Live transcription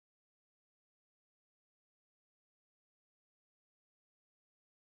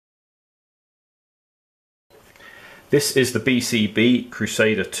This is the BCB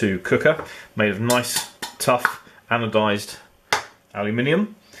Crusader II cooker, made of nice, tough, anodised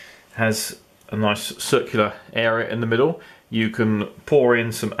aluminium. Has a nice circular area in the middle. You can pour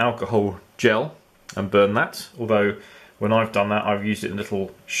in some alcohol gel and burn that, although when I've done that I've used it in a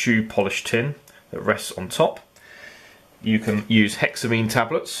little shoe polish tin that rests on top. You can use hexamine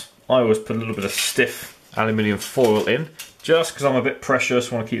tablets. I always put a little bit of stiff aluminium foil in, just because I'm a bit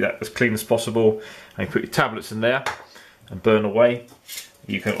precious, want to keep that as clean as possible. And you put your tablets in there and burn away.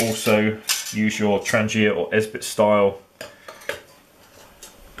 You can also use your Trangia or Esbit style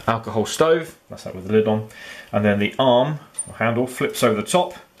alcohol stove, that's that with the lid on, and then the arm or handle flips over the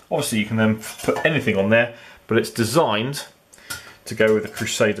top. Obviously you can then put anything on there, but it's designed to go with the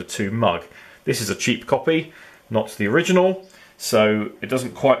Crusader II mug. This is a cheap copy, not the original, so it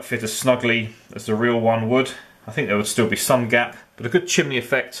doesn't quite fit as snugly as the real one would. I think there would still be some gap, but a good chimney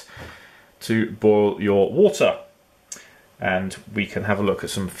effect to boil your water. And we can have a look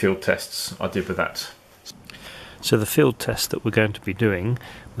at some field tests I did with that. So the field test that we're going to be doing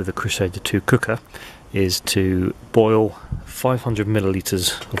with the Crusader II cooker is to boil 500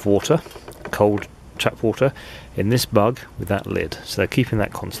 millilitres of water, cold tap water, in this mug with that lid. So they're keeping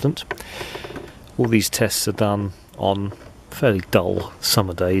that constant. All these tests are done on fairly dull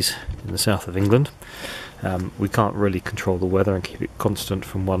summer days in the south of England. We can't really control the weather and keep it constant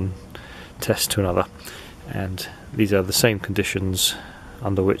from one test to another. And these are the same conditions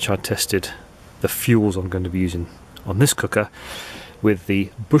under which I tested the fuels I'm going to be using on this cooker with the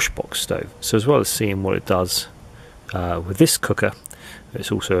Bushbox stove. So as well as seeing what it does with this cooker,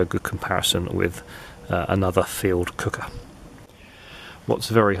 it's also a good comparison with another field cooker. What's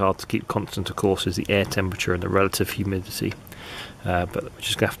very hard to keep constant, of course, is the air temperature and the relative humidity, but we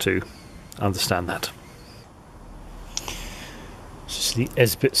just have to understand that. This is the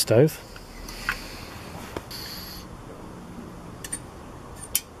Esbit stove.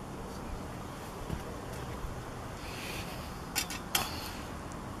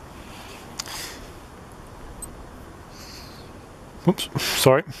 Oops,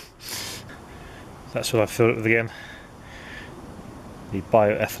 sorry. That's what I filled it with again. The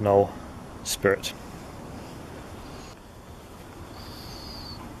bioethanol spirit.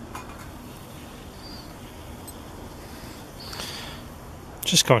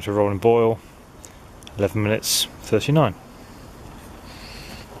 Just going to roll and boil. 11 minutes 39.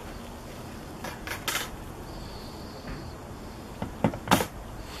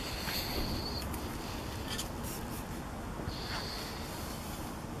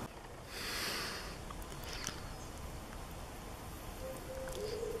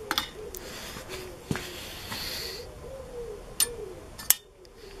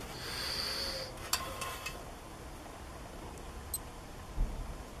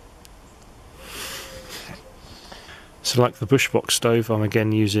 So like the Bushbox stove, I'm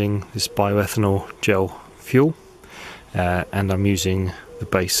again using this bioethanol gel fuel, and I'm using the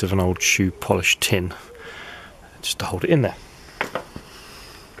base of an old shoe polish tin just to hold it in there.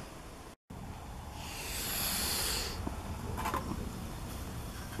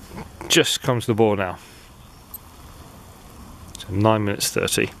 Just comes to the boil now. So 9 minutes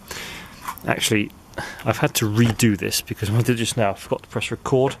 30. Actually, I've had to redo this because when I did it just now I forgot to press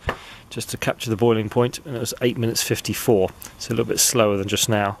record just to capture the boiling point, and it was 8 minutes 54, so a little bit slower than just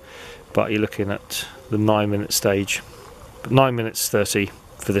now, but you're looking at the 9 minute stage, but 9 minutes 30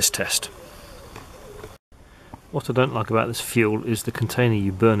 for this test. What I don't like about this fuel is the container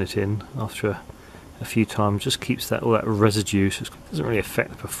you burn it in after a few times just keeps that all that residue, so it doesn't really affect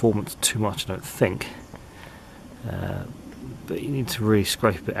the performance too much, I don't think, but you need to really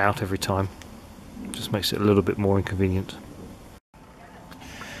scrape it out every time. It just makes it a little bit more inconvenient.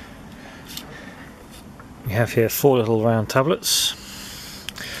 We have here 4 little round tablets,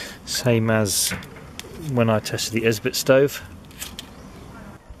 same as when I tested the Esbit stove,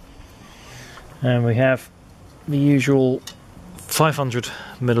 and we have the usual 500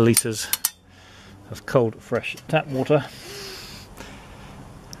 millilitres of cold fresh tap water,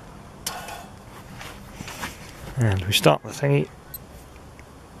 and we start the thingy.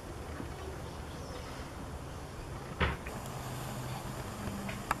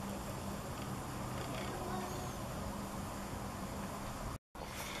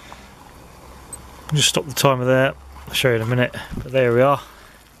 Just stop the timer there, I'll show you in a minute, but there we are,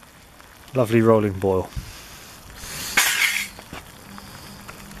 lovely rolling boil.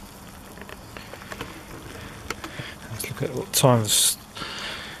 Let's look at what time is.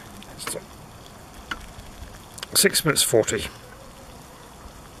 6 minutes 40.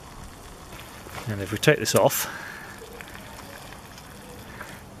 And if we take this off,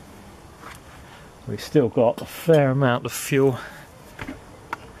 we've still got a fair amount of fuel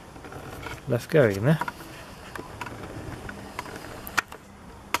left going in there.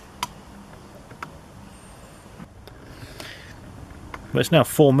 But it's now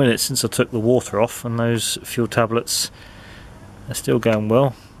 4 minutes since I took the water off, and those fuel tablets are still going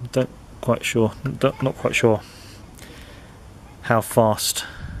well. Not quite sure how fast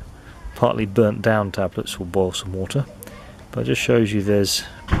partly burnt down tablets will boil some water, but it just shows you there's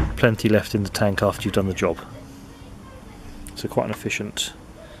plenty left in the tank after you've done the job. So quite an efficient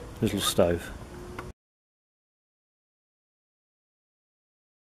little stove.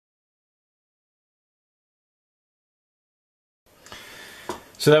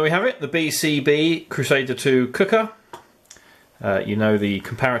 So there we have it, the BCB Crusader II cooker. You know the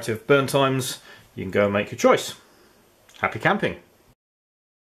comparative burn times. You can go and make your choice. Happy camping!